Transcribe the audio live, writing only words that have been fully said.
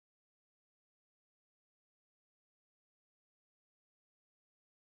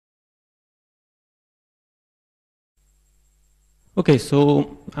Okay,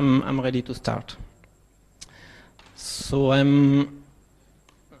 so I'm ready to start. So I'm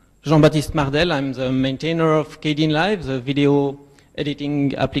Jean-Baptiste Mardelle. I'm the maintainer of Kdenlive, the video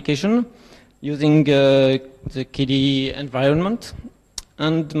editing application using the KD environment.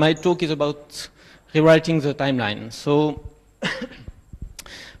 And my talk is about rewriting the timeline. So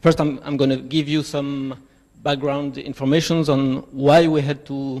first I'm going to give you some background information on why we had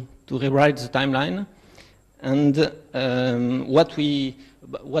to rewrite the timeline and what we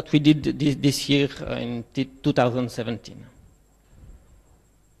did this year in 2017.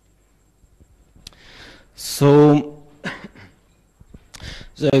 So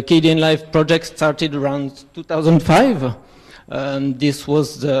the Kdenlive project started around 2005. This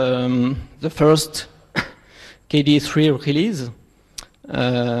was the first KD3 release.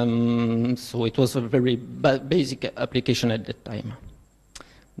 So it was a very basic application at that time.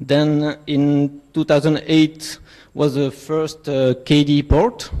 Then in 2008 was the first KD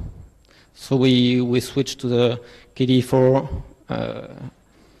port. So we switched to the KD4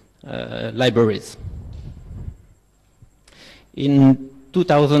 libraries. In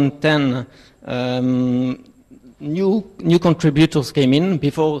 2010, new contributors came in.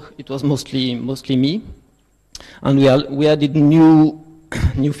 Before it was mostly me, and we added new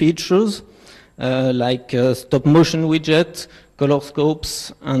features like stop motion widget, color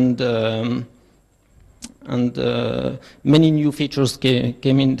scopes, and many new features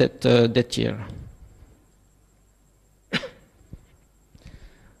came in that year.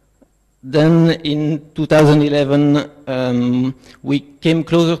 Then in 2011, we came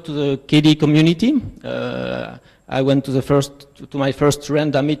closer to the KD community. I went to my first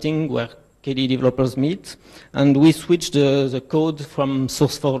random meeting where KD developers meet, and we switched the code from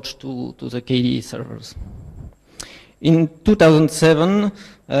SourceForge to the KD servers. In 2007,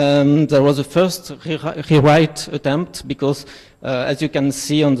 there was a first rewrite attempt because, as you can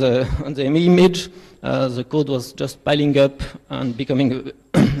see on the image, the code was just piling up and becoming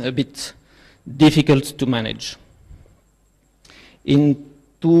a bit difficult to manage. In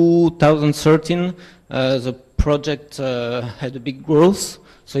 2013, the project had a big growth,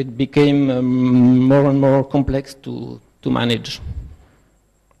 so it became more and more complex to manage.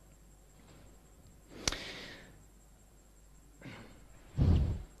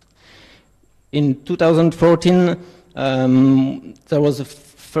 In 2014, there was a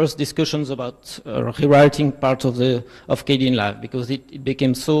first discussions about rewriting part of Kdenlive because it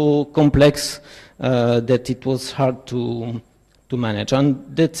became so complex that it was hard to manage. And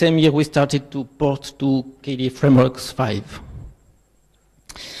that same year we started to port to KD Frameworks 5.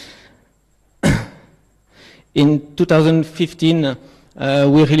 In 2015,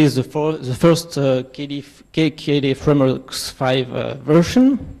 we released the first KD Frameworks 5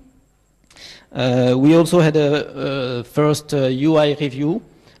 version. We also had a first UI review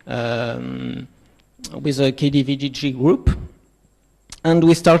with a KD VGG group. And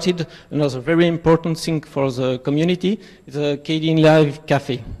we started another very important thing for the community, the Kdenlive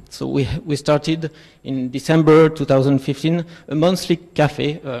Cafe. So we started in December 2015 a monthly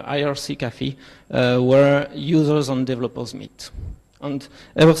cafe, IRC cafe, where users and developers meet. And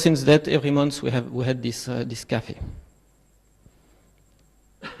ever since that, every month we had this cafe.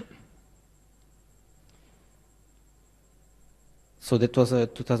 So that was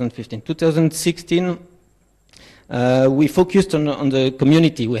 2015. 2016. We focused on the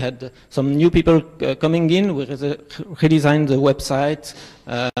community. We had some new people coming in. We redesigned the website.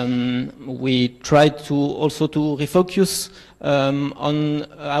 We tried to also to refocus on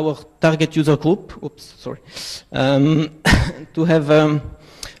our target user group. Oops, sorry. To have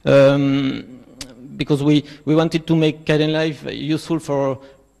because we wanted to make Kdenlive useful for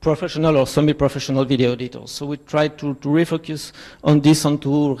professional or semi-professional video editors. So we tried to refocus on this and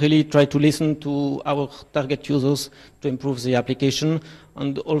to really try to listen to our target users to improve the application.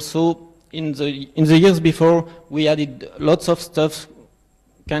 And also in the years before, we added lots of stuff.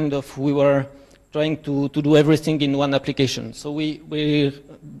 Kind of, we were trying to do everything in one application. So in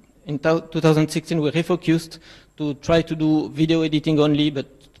 2016 we refocused to try to do video editing only, but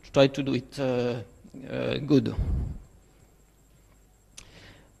try to do it good.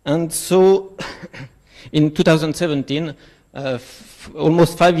 And so, in 2017,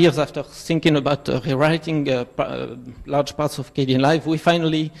 almost 5 years after thinking about rewriting large parts of Kdenlive, we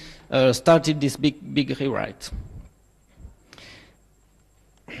finally started this big rewrite.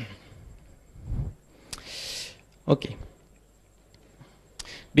 Okay.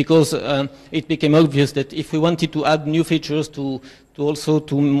 Because it became obvious that if we wanted to add new features to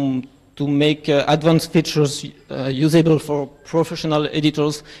to make advanced features usable for professional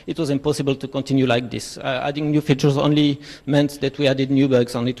editors, it was impossible to continue like this. Adding new features only meant that we added new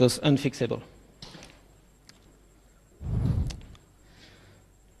bugs and it was unfixable.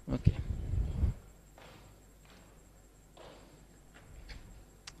 Okay.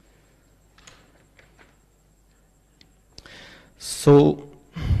 So,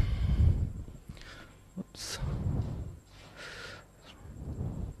 oops.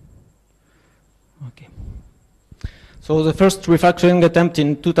 Okay. So the first refactoring attempt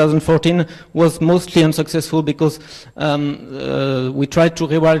in 2014 was mostly unsuccessful because we tried to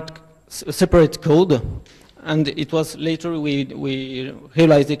rewrite separate code, and it was later we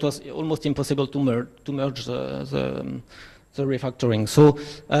realized it was almost impossible to merge the refactoring. So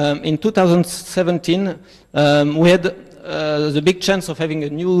in 2017 we had the big chance of having a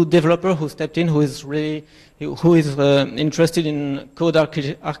new developer who stepped in, who is interested in code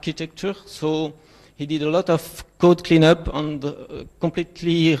architecture. So he did a lot of code cleanup and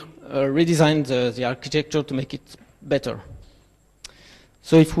completely redesigned the architecture to make it better.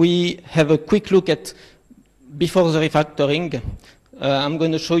 So if we have a quick look at before the refactoring, I'm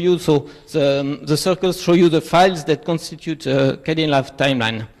going to show you, so the circles show you the files that constitute a Kdenlive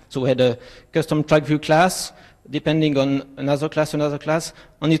timeline. So we had a custom track view class, depending on another class,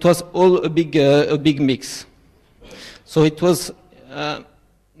 and it was all a big mix. So it was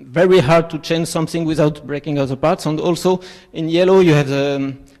very hard to change something without breaking other parts. And also in yellow you have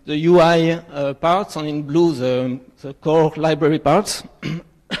the UI parts, and in blue the core library parts.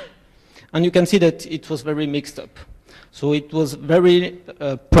 And you can see that it was very mixed up. So it was very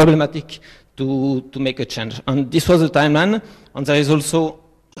problematic to make a change. And this was the timeline, and there is also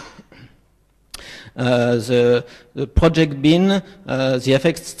the project bin, the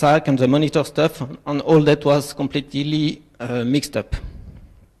effects stack, and the monitor stuff, and all that was completely mixed up.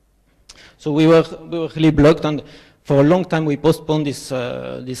 So we were really blocked, and for a long time we postponed this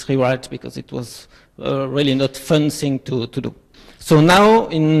rewrite because it was really not fun thing to do. So now,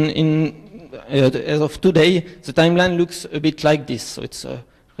 as of today, the timeline looks a bit like this. So it's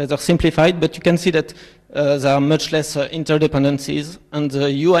rather simplified, but you can see that there are much less interdependencies, and the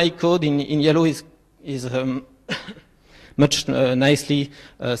UI code in yellow is much nicely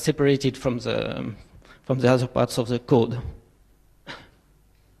separated from the other parts of the code.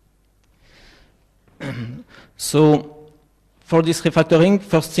 So for this refactoring,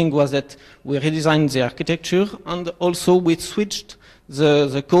 first thing was that we redesigned the architecture, and also we switched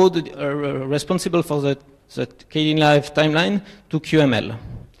the code responsible for the Kdenlive timeline to QML.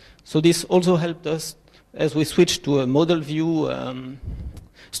 So this also helped us as we switched to a model view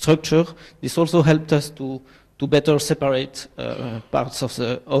structure. This also helped us to better separate parts of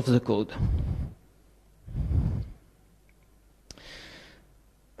the code.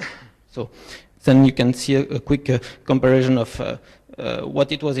 So then you can see a quick comparison of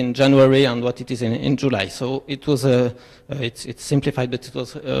what it was in January and what it is in July. So it was it's simplified, but it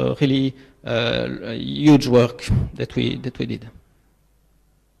was really huge work that we did.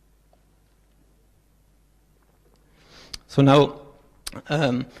 So now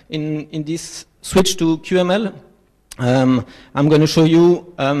in this switch to QML, I'm going to show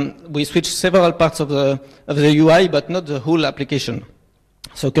you we switched several parts of the UI, but not the whole application.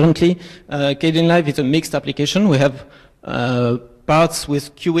 So currently, Kdenlive is a mixed application. We have parts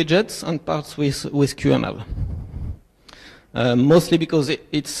with QWidgets and parts with QML. Mostly because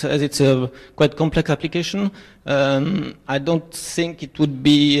it's a quite complex application. I don't think it would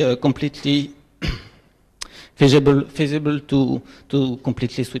be completely feasible to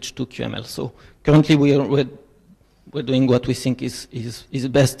completely switch to QML. So currently we're doing what we think is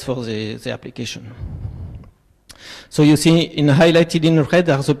best for the application. So you see highlighted in red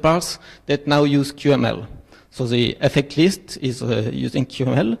are the parts that now use QML. So the effect list is using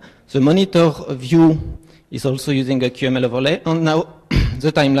QML. The monitor view is also using a QML overlay. And now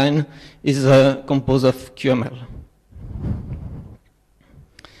the timeline is composed of QML.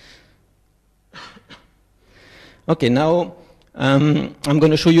 Okay, now I'm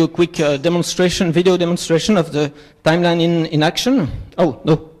going to show you a quick video demonstration of the timeline in action. Oh,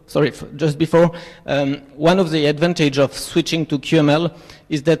 no. Sorry, just before, one of the advantages of switching to QML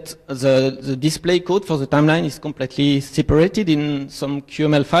is that the display code for the timeline is completely separated in some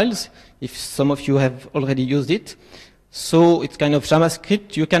QML files, if some of you have already used it. So it's kind of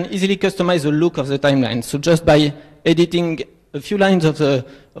JavaScript. You can easily customize the look of the timeline. So just by editing a few lines of the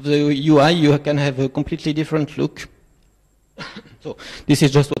UI, you can have a completely different look. So this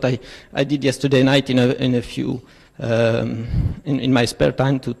is just what I did yesterday night in a few in my spare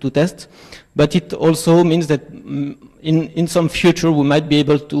time to test. But it also means that in some future we might be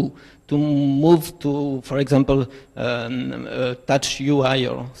able to move to, for example, touch UI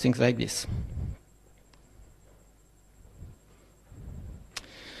or things like this.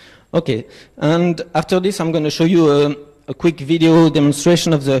 Okay, and after this I'm going to show you a quick video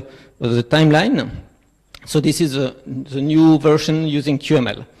demonstration of the timeline. So this is the new version using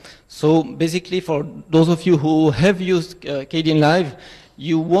QML. So basically, for those of you who have used Kdenlive,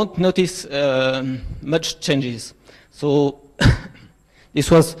 you won't notice much changes. So this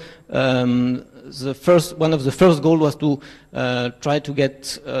was one of the first goals was to try to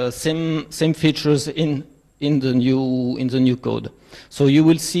get same features in the new code. So you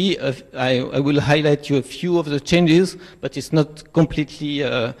will see, I will highlight you a few of the changes, but it's not completely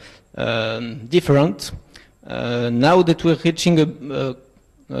different. Now that we're reaching an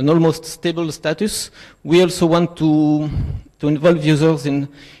almost stable status, we also want to involve users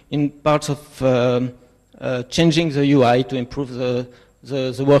in parts of changing the UI to improve the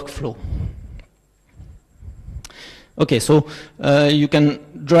workflow. Okay, so you can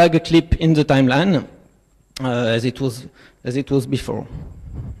drag a clip in the timeline as it was before.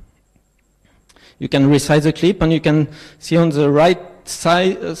 You can resize the clip, and you can see on the right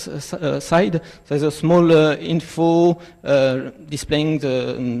side there's a small info displaying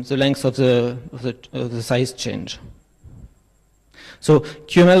the length of the size change. So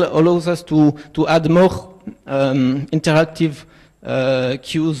QML allows us to add more interactive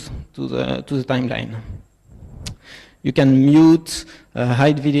cues to the timeline. You can mute,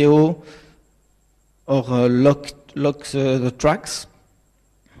 hide video, or lock the tracks.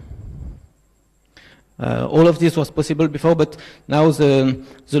 All of this was possible before, but now the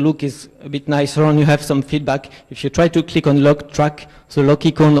look is a bit nicer and you have some feedback. If you try to click on lock track, the lock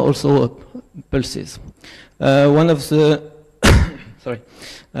icon also pulses. One of the sorry,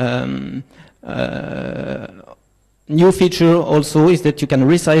 new feature also is that you can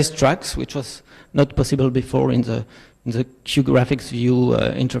resize tracks, which was not possible before in the QGraphics view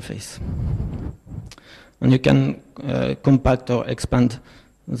interface. And you can compact or expand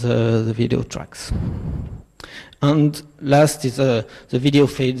the video tracks. And last is the video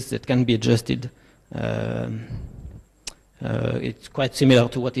fades that can be adjusted. It's quite similar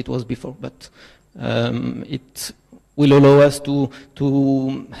to what it was before, but it will allow us to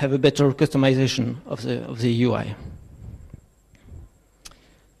have a better customization of the UI.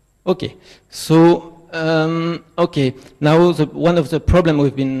 Okay, so okay, now one of the problems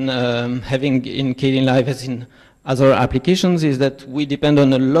we've been having in Kdenlive as in other applications is that we depend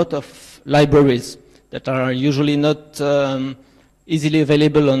on a lot of libraries that are usually not easily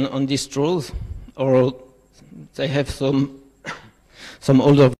available on distros, or they have some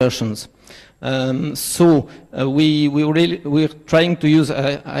older versions. So we're trying to use,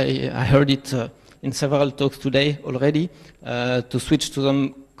 I heard it in several talks today already, to switch to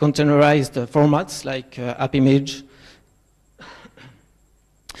some containerized formats like AppImage.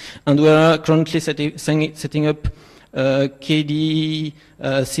 And we are currently setting up KD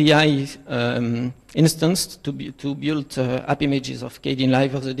CI instance to build app images of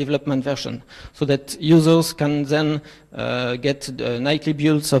Kdenlive of the development version, so that users can then get the nightly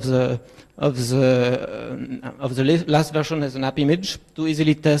builds of the last version as an app image to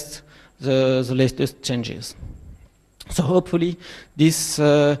easily test the latest changes. So hopefully this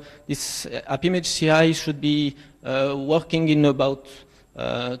app image CI should be working in about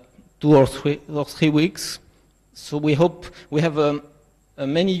 2 or 3 weeks. So we hope we have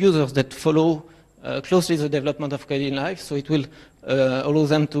many users that follow closely the development of Kdenlive, so it will allow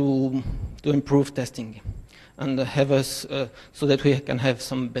them to improve testing and have us so that we can have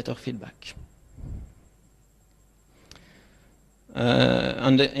some better feedback.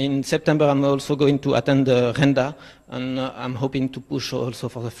 And in September, I'm also going to attend Renda, and I'm hoping to push also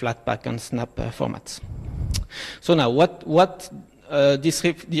for the Flatpak and Snap formats. So now, what this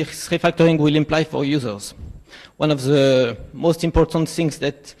refactoring will imply for users? One of the most important things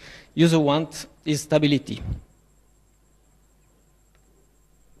that users want is stability.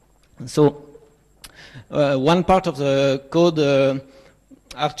 So one part of the code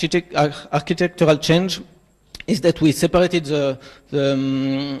architectural change is that we separated the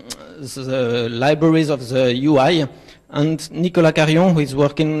libraries of the UI, and Nicolas Carion, who is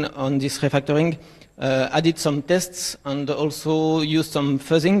working on this refactoring, added some tests and also used some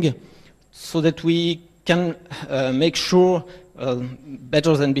fuzzing so that we can make sure,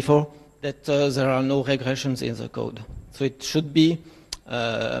 better than before, that there are no regressions in the code. So it should be,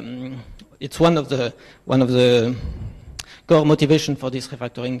 it's one of the core motivation for this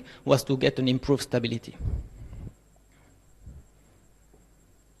refactoring was to get an improved stability.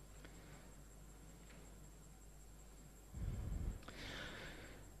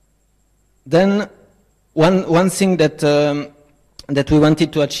 Then one thing that that we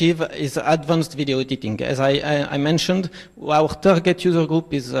wanted to achieve is advanced video editing. As I mentioned, our target user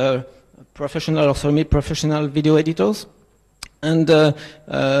group is professional or semi-professional video editors. And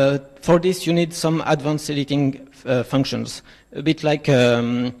for this, you need some advanced editing functions, a bit like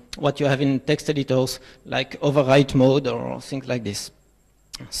what you have in text editors, like overwrite mode or things like this.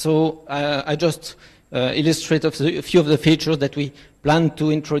 So I just illustrated a few of the features that we plan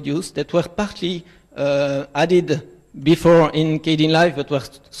to introduce that were partly added before in Kdenlive, but were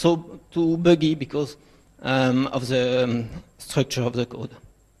so too buggy because of the structure of the code.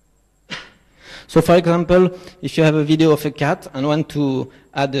 So for example, if you have a video of a cat and want to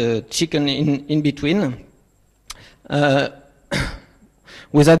add a chicken in between,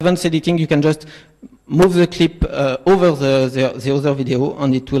 with advanced editing you can just move the clip over the other video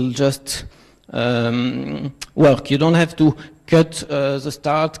and it will just work. You don't have to cut the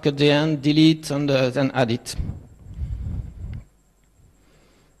start, cut the end, delete, and then add it.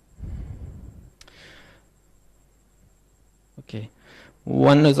 Okay.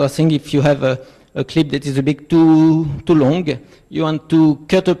 One other thing, if you have a clip that is a bit too long, you want to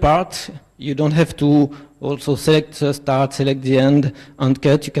cut a part, you don't have to also select the start, select the end, and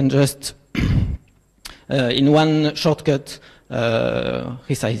cut. You can just, in one shortcut,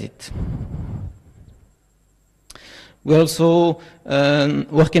 resize it. We're also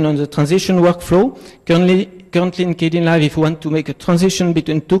working on the transition workflow. Currently in Kdenlive, if you want to make a transition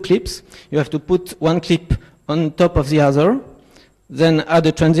between two clips, you have to put one clip on top of the other, then add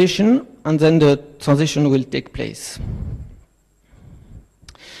a transition, and then the transition will take place.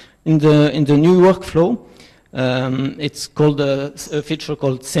 In the new workflow, it's called a feature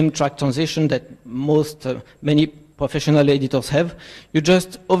called same track transition that many professional editors have. You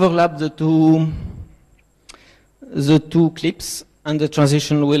just overlap the two clips, and the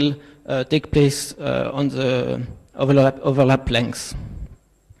transition will take place on the overlap lengths.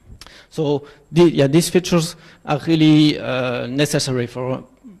 So these features are really necessary for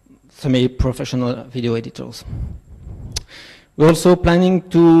semi-professional video editors. We're also planning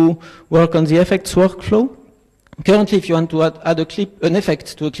to work on the effects workflow. Currently, if you want to add an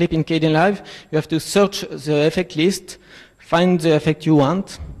effect to a clip in Kdenlive, you have to search the effect list, find the effect you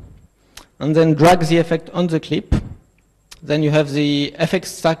want, and then drag the effect on the clip. Then you have the effect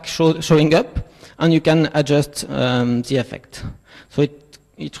stack showing up, and you can adjust the effect. So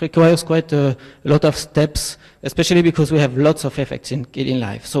it requires quite a lot of steps, especially because we have lots of effects in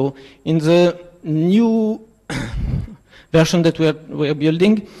Kdenlive. So in the new version that we're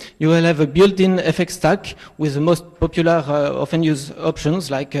building, you will have a built-in effect stack with the most popular, often used options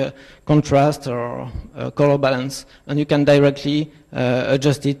like contrast or color balance, and you can directly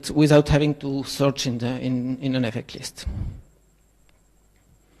adjust it without having to search in an effect list.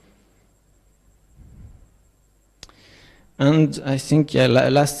 And I think,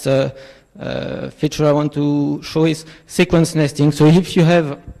 last feature I want to show is sequence nesting. So if you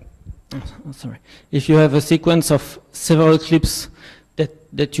have, if you have a sequence of several clips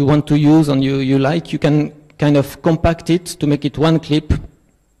that you want to use and you like, you can kind of compact it to make it one clip.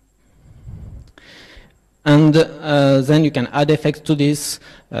 And then you can add effects to this,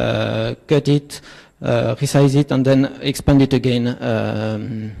 cut it, resize it, and then expand it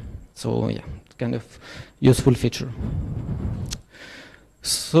again. So yeah, it's kind of useful feature.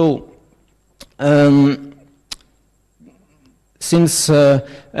 So, since,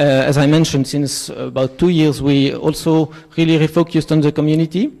 as I mentioned, since about 2 years, we also really refocused on the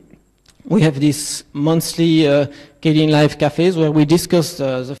community. We have these monthly Kdenlive cafes where we discuss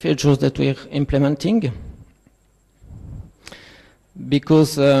the features that we're implementing.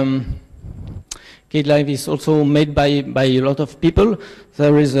 Because Kdenlive is also made by a lot of people.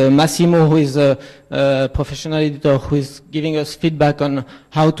 There is Massimo, who is a professional editor, who is giving us feedback on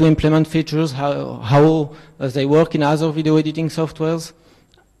how to implement features, how they work in other video editing softwares,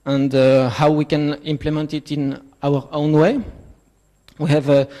 and how we can implement it in our own way. We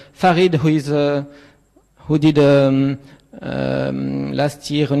have Farid, who did last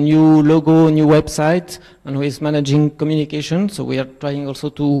year a new logo, a new website, and who is managing communication. So we are trying also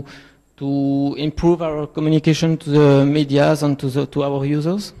to improve our communication to the medias and to our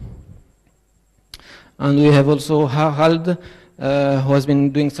users. And we have also Harald, who has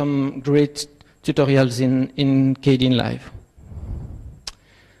been doing some great tutorials in Kdenlive.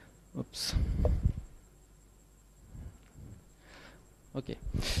 Oops. Okay.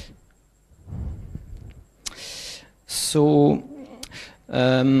 So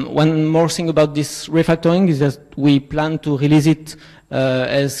one more thing about this refactoring is that we plan to release it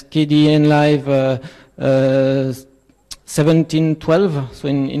as Kdenlive 1712, so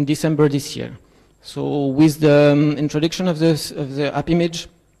in December this year. So with the introduction of the app image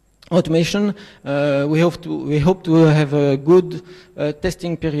automation, we hope to have a good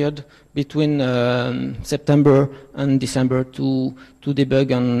testing period between September and December to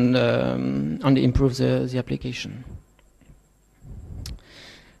debug and improve the application.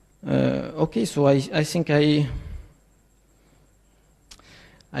 Okay, so I think I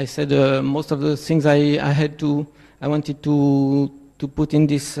said most of the things I wanted to put in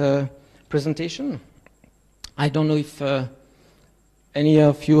this presentation. I don't know if any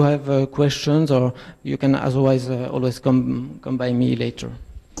of you have questions, or you can otherwise always come by me later.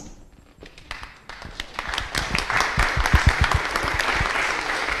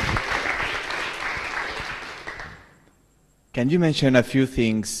 Can you mention a few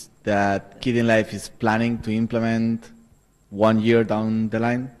things that Kdenlive is planning to implement 1 year down the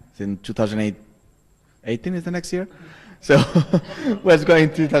line? In 2018 is the next year? So what's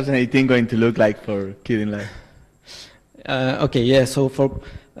 2018 going to look like for Kdenlive? Okay, yeah, so for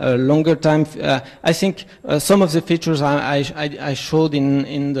a longer time, I think some of the features I showed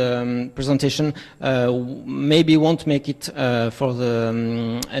in the presentation maybe won't make it for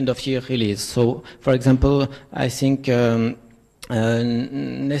the end of year release. So, for example, I think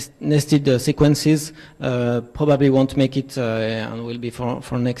nested sequences probably won't make it and will be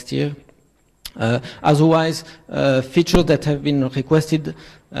for next year. Otherwise, features that have been requested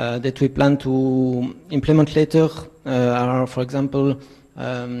that we plan to implement later are, for example,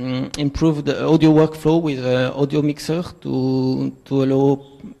 improve the audio workflow with audio mixer to allow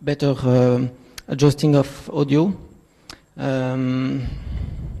better adjusting of audio.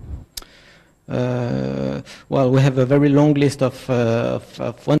 Well, we have a very long list of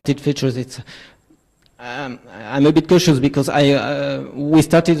wanted features. I'm a bit cautious because we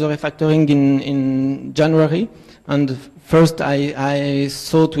started the refactoring in January, and first I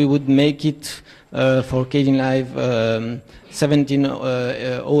thought we would make it for Kdenlive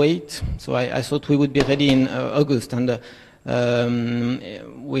 1708. So I thought we would be ready in August, and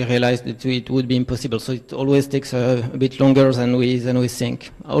we realized that it would be impossible. So it always takes a bit longer than we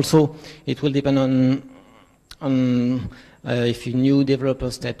think. Also, it will depend on if new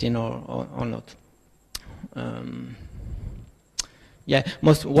developers stepped in or not. Yeah,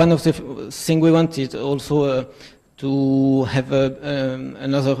 one of the things we want is also to have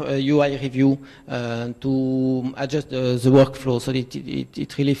another UI review to adjust the workflow so that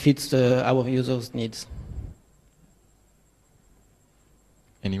it really fits our users' needs.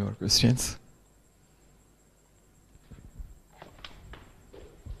 Any more questions?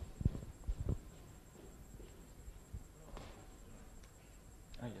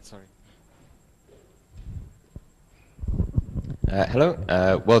 Oh, yeah, sorry. Hello.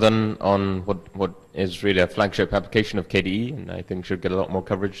 Well done on what is really a flagship application of KDE, and I think should get a lot more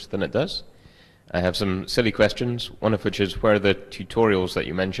coverage than it does. I have some silly questions, one of which is where are the tutorials that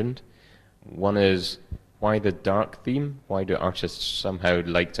you mentioned? One is, why the dark theme? Why do artists somehow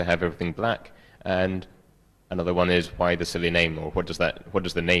like to have everything black? And another one is, why the silly name, or what does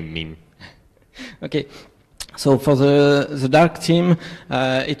the name mean? Okay. So for the dark theme,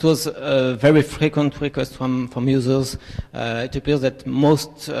 it was a very frequent request from users. It appears that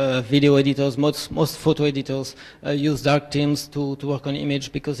most video editors, most photo editors use dark themes to work on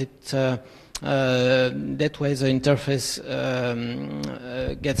image because that way the interface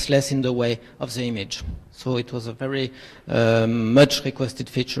gets less in the way of the image. So it was a very much requested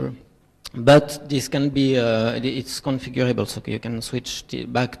feature. But this can be, it's configurable, so you can switch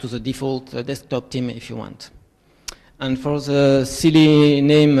back to the default desktop theme if you want. And for the silly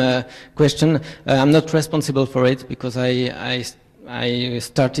name question, I'm not responsible for it because I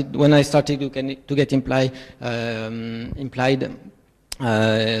started, when I started to get implied, the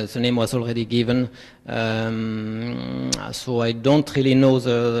name was already given, so I don't really know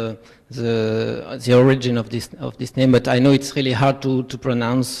the origin of this name, but I know it's really hard to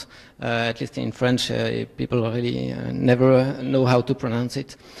pronounce. At least in French, people really never know how to pronounce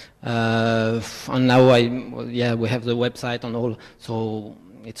it. And now we have the website and all, so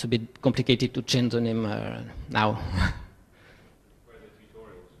it's a bit complicated to change the name now. Where are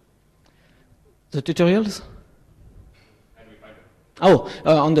the tutorials? The tutorials? Oh,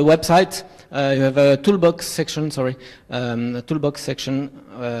 on the website, you have a toolbox section, a toolbox section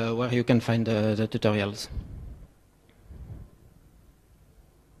where you can find the tutorials.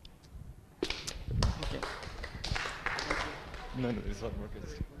 Okay. No, there's one more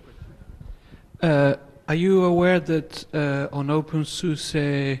question. Are you aware that on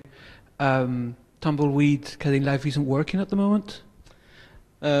OpenSUSE Tumbleweed Kdenlive isn't working at the moment?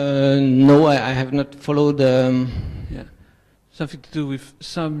 No, I have not followed. Yeah. something to do with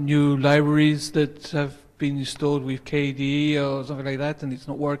some new libraries that have been installed with KDE or something like that, and it's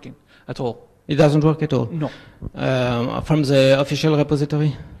not working at all? It doesn't work at all. No, From the official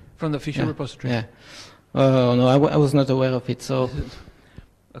repository? from the official repository. Yeah. No, I was not aware of it. So,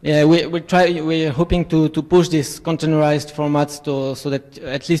 Okay. yeah, we're hoping to push this containerized formats so that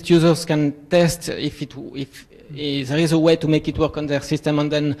at least users can test if there is a way to make it work on their system, and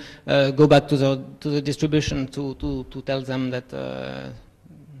then go back to the distribution to tell them that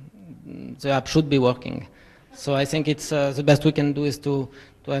the app should be working. So I think it's the best we can do is to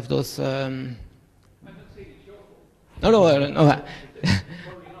have those. No.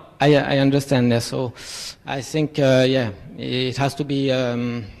 I understand that. So I think it has to be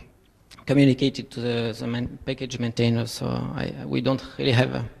communicated to the package maintainers. So we don't really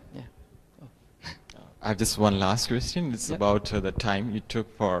have a. I have just one last question. It's Yeah. about the time you took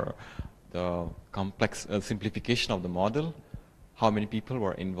for the complex simplification of the model. How many people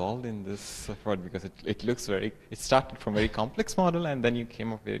were involved in this effort? Because it looks it started from very complex model, and then you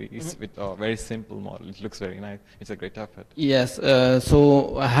came up with a very simple model. It looks very nice. It's a great effort. Yes.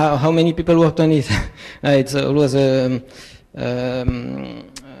 So how many people worked on it? It's always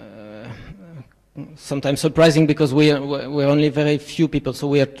sometimes surprising because we're only very few people. So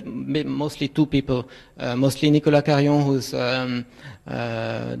we are mostly two people. Mostly Nicolas Carion, who's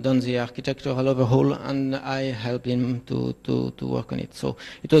done the architectural overhaul, and I helped him to work on it. So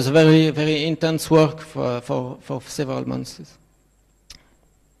it was very, very intense work for several months.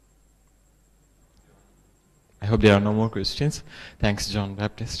 I hope there are no more questions. Thanks,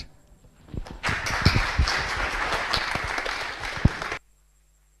 Jean-Baptiste.